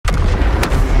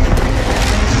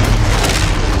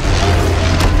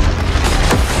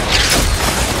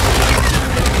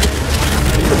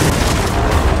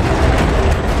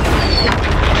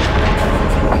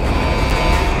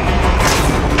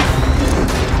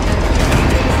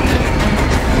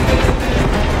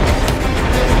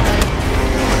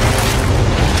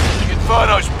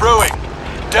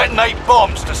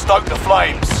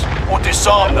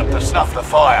Disarm them to snuff the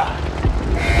fire.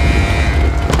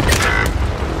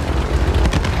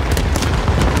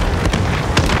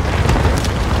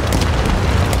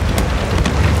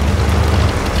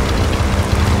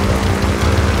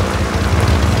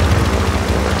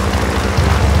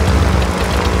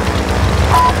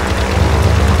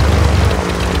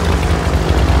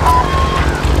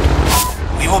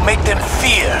 We will make them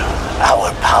fear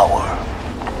our power.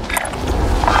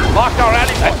 Mark our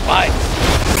alley point. Mine.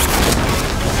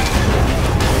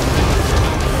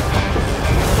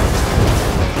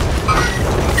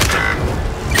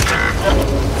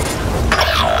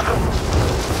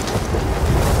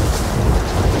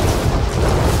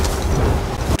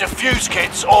 Defuse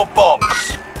kits or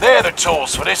bombs. They're the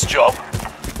tools for this job.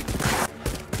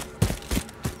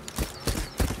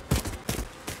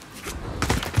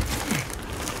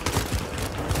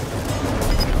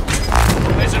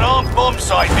 There's an armed bomb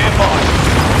site nearby.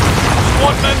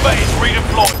 Squad member is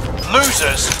redeployed.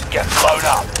 Losers get blown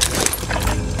up.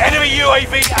 Enemy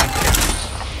UAV active.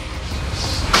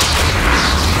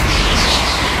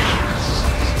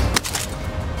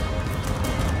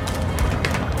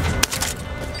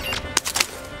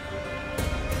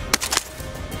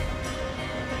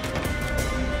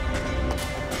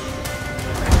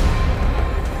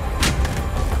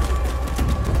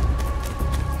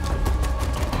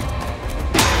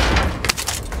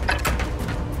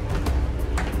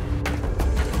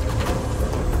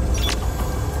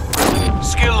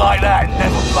 Skill like that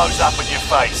never blows up in your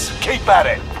face. Keep at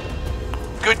it.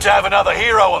 Good to have another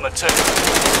hero on the team.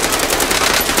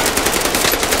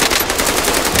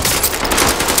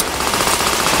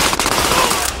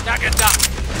 Target down.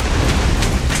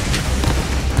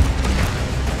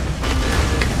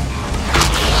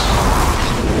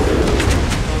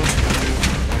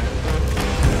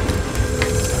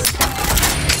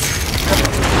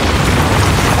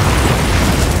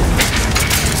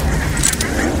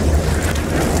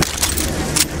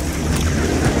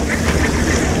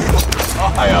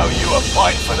 I owe you a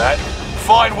pint for that.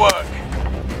 Fine work.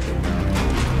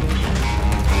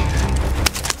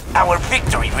 Our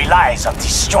victory relies on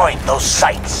destroying those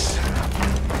sites.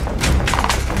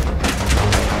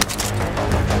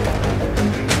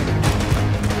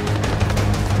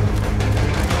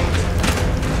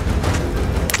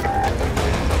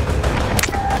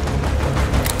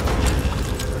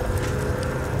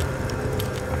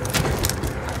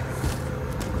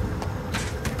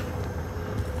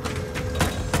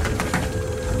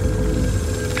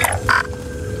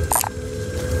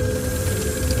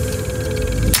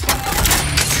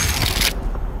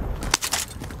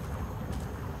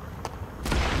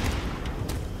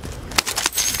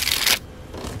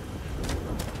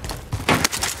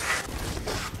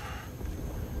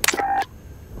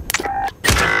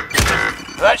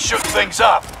 That shook things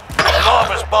up. The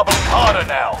lava's bubbling harder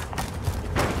now.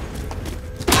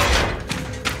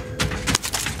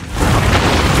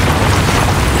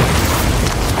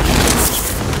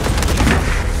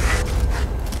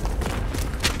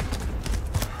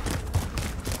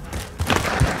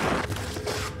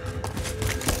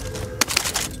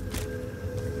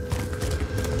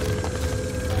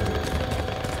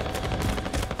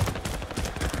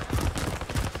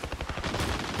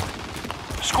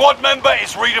 Squad member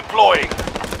is redeploying.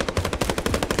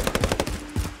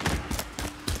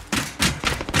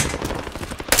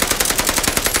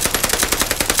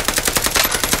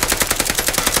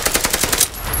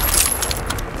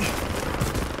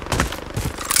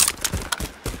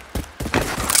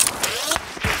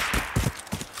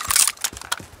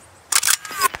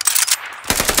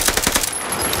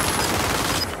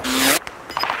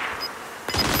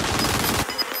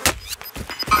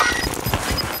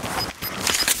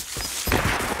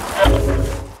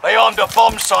 They armed a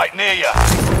bomb site near you.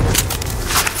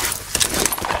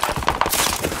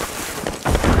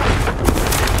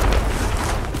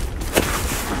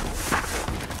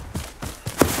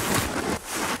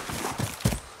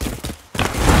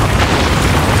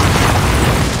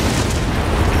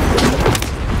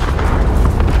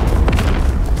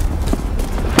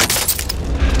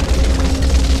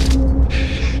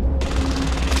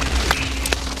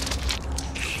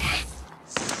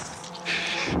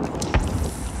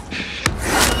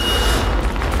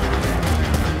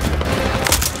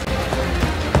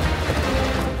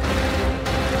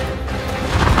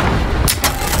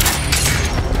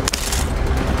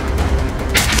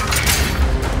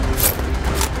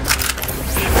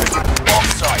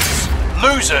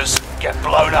 Losers get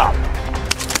blown up.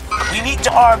 We need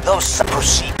to arm those.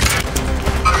 Proceed.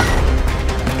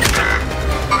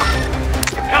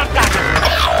 Contact!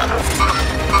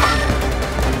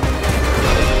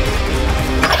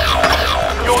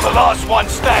 You're the last one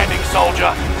standing,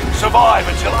 soldier. Survive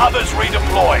until others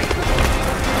redeploy.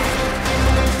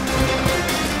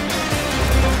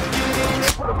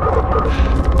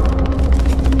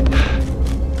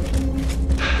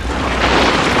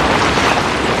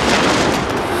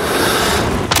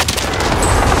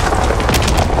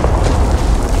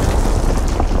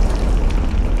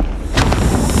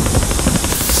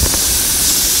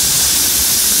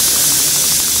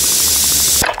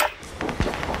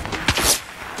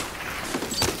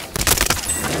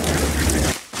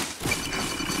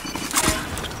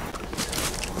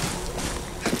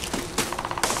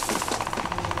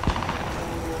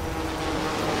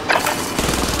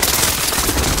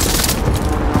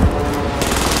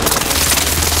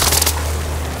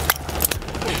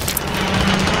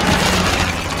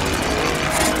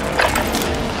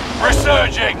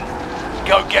 Resurging!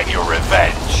 Go get your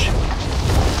revenge!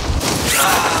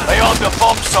 They on the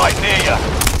bomb site near you.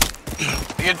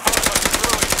 The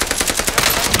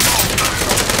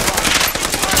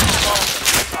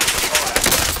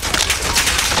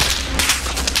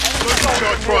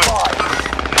Charge front.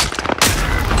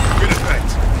 Good effect.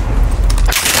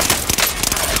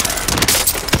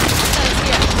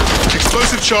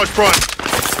 Explosive charge front.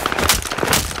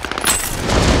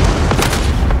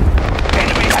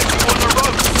 enemy has you on the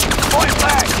ropes! Fight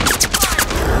back!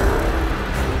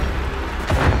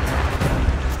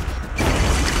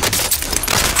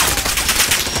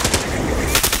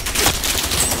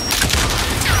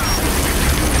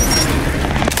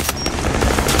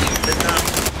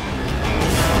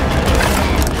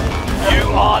 You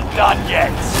aren't done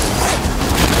yet.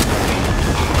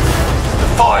 The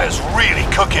fire's really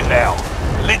cooking now.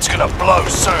 Lid's gonna blow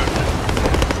soon.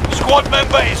 Squad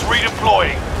member is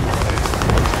redeploying.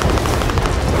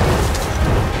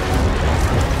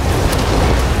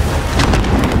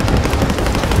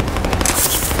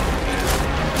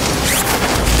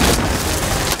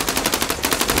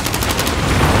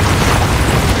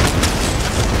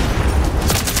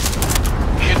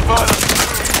 The inferno.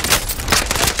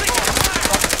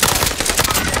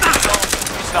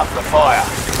 Snuff the fire.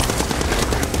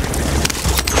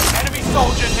 Enemy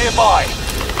soldier nearby.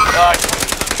 Nice.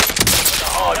 The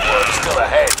hard work's still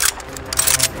ahead.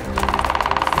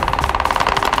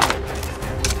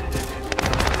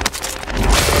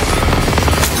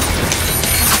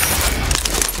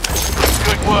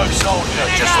 Good work, soldier.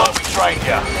 Just like we trained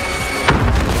ya.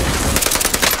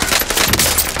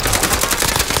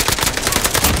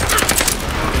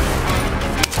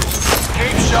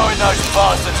 Keep showing those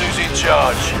bastards who's in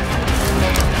charge.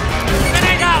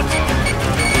 Grenade out!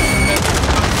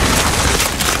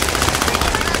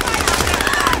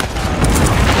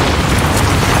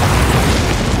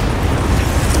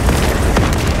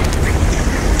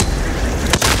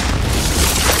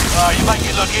 You make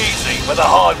it look easy, but the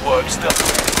hard work's still...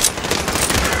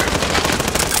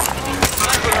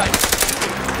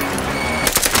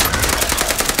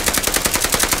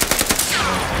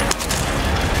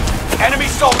 Enemy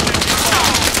soldiers!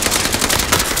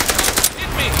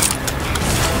 Hit me!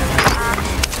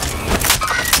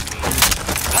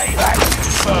 Payback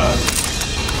confirmed.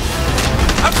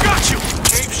 I've got you!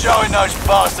 Keep showing those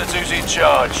bastards who's in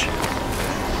charge.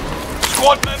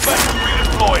 Squad members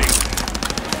redeploying.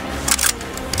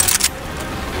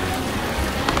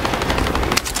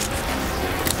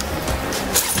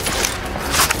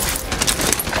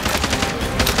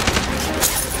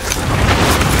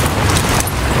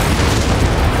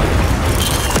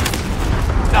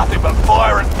 Nothing but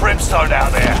fire and brimstone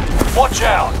out there. Watch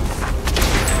out!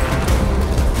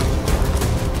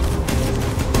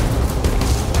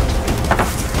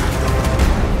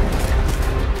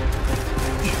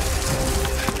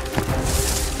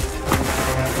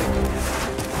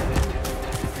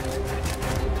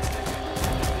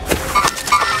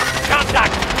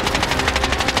 Contact!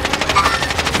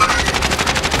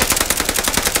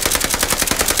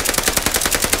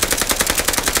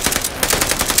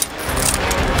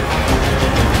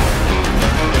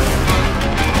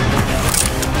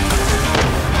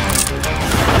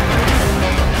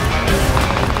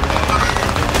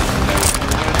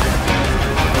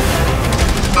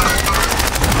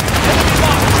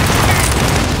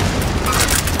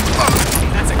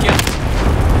 That's a kill.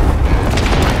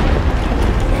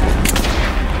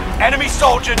 Enemy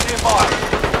soldier nearby.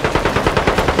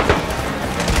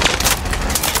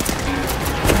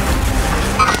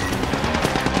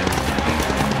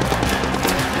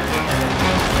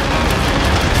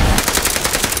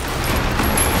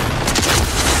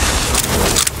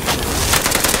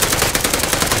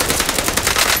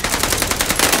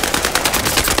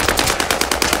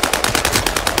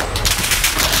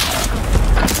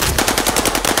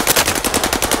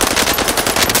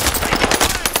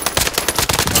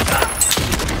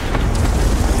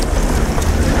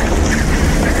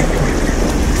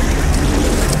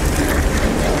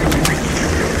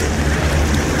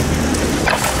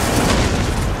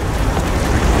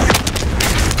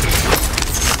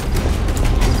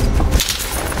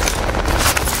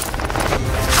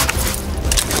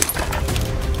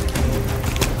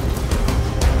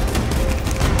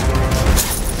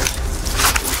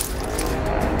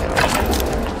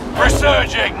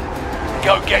 Resurging.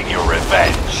 Go get your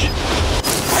revenge.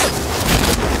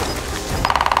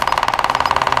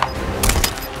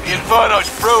 The Inferno's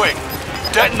brewing.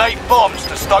 Detonate bombs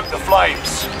to stoke the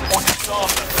flames. Or disarm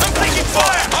them. I'm taking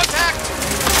fire! Contact!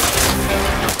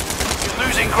 You're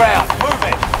losing ground. Move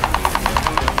it.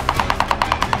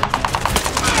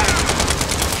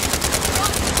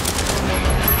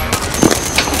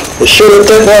 You shouldn't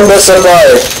take one by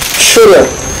somebody.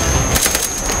 Shouldn't.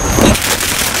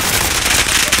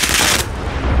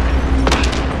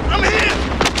 I'm here!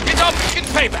 Get up! Get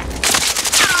payback!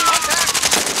 Contact!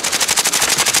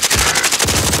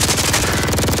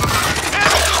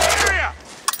 Area!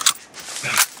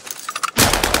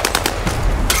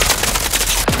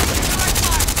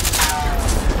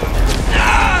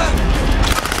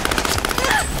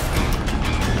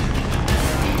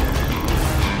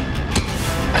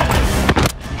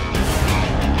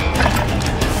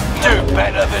 Do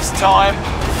better this time.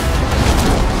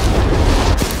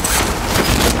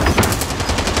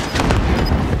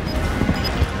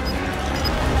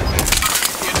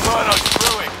 The Inferno's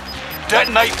brewing.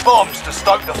 Detonate bombs to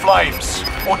stoke the flames.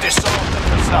 Or disarm them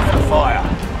to snuff the fire.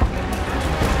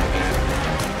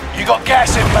 You got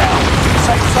gas inbound.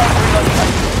 Safe zone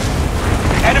relocated.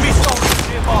 Enemy soldiers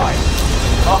nearby.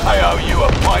 I owe you a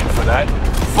pint for that.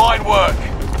 Fine work.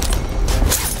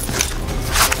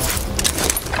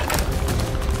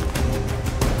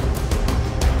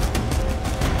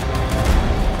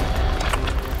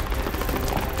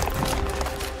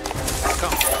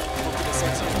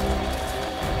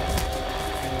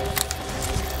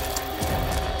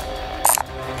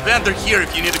 Vendor here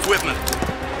if you need equipment.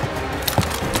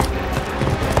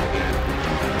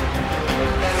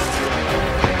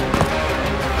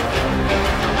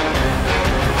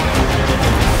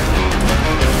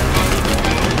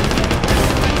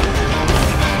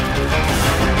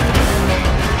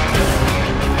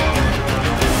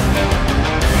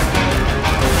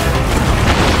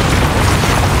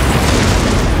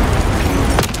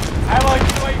 Allied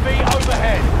UAV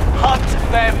overhead. Hunt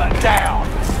them down.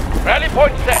 Rally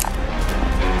point set.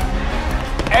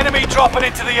 Enemy dropping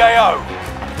into the AO.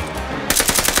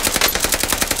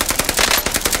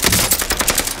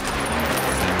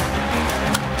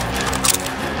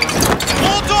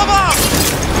 Molotov out!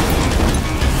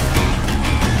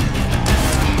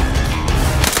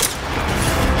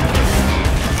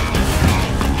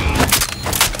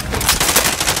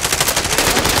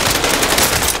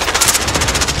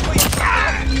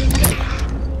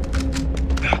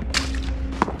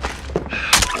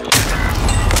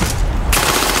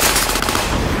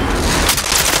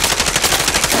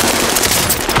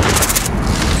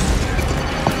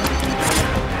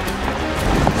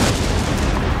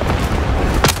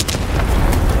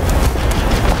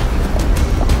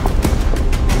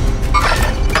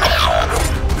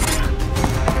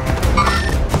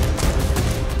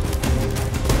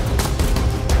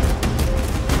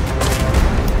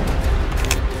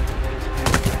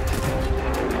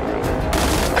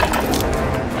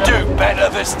 Better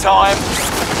this time.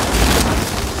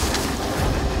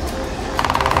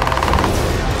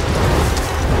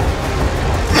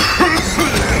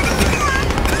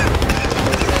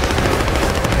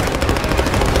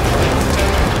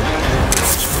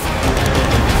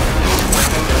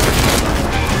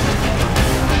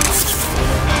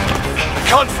 The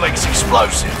conflict's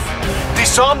explosive.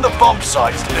 Disarm the bomb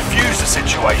sites to defuse the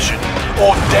situation,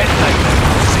 or detonate them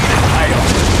to see the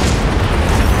chaos.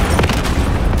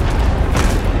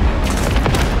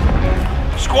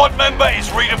 Squad member is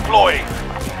redeploying.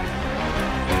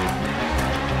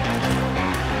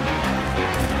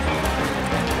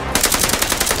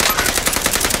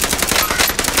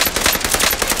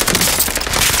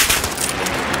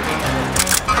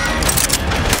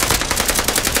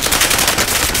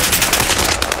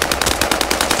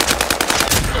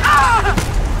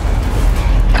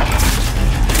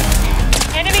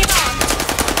 Enemy bomb.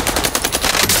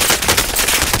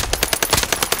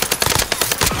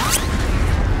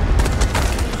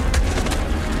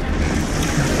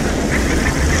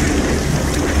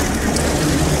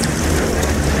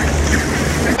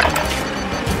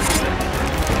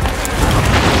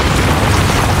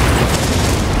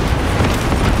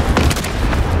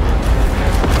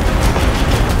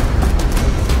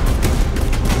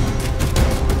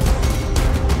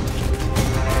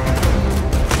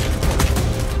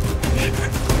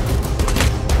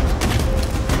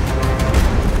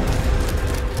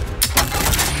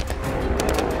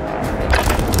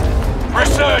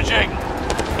 Resurging!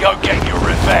 Go get your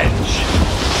revenge!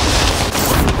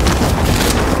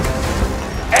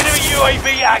 Enemy UAV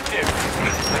active!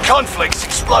 The conflict's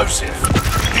explosive.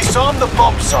 Disarm the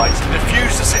bomb sites to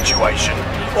defuse the situation,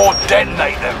 or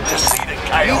detonate them to see the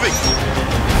chaos. Moving.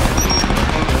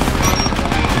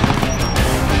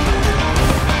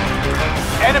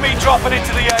 Enemy dropping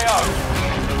into the AO.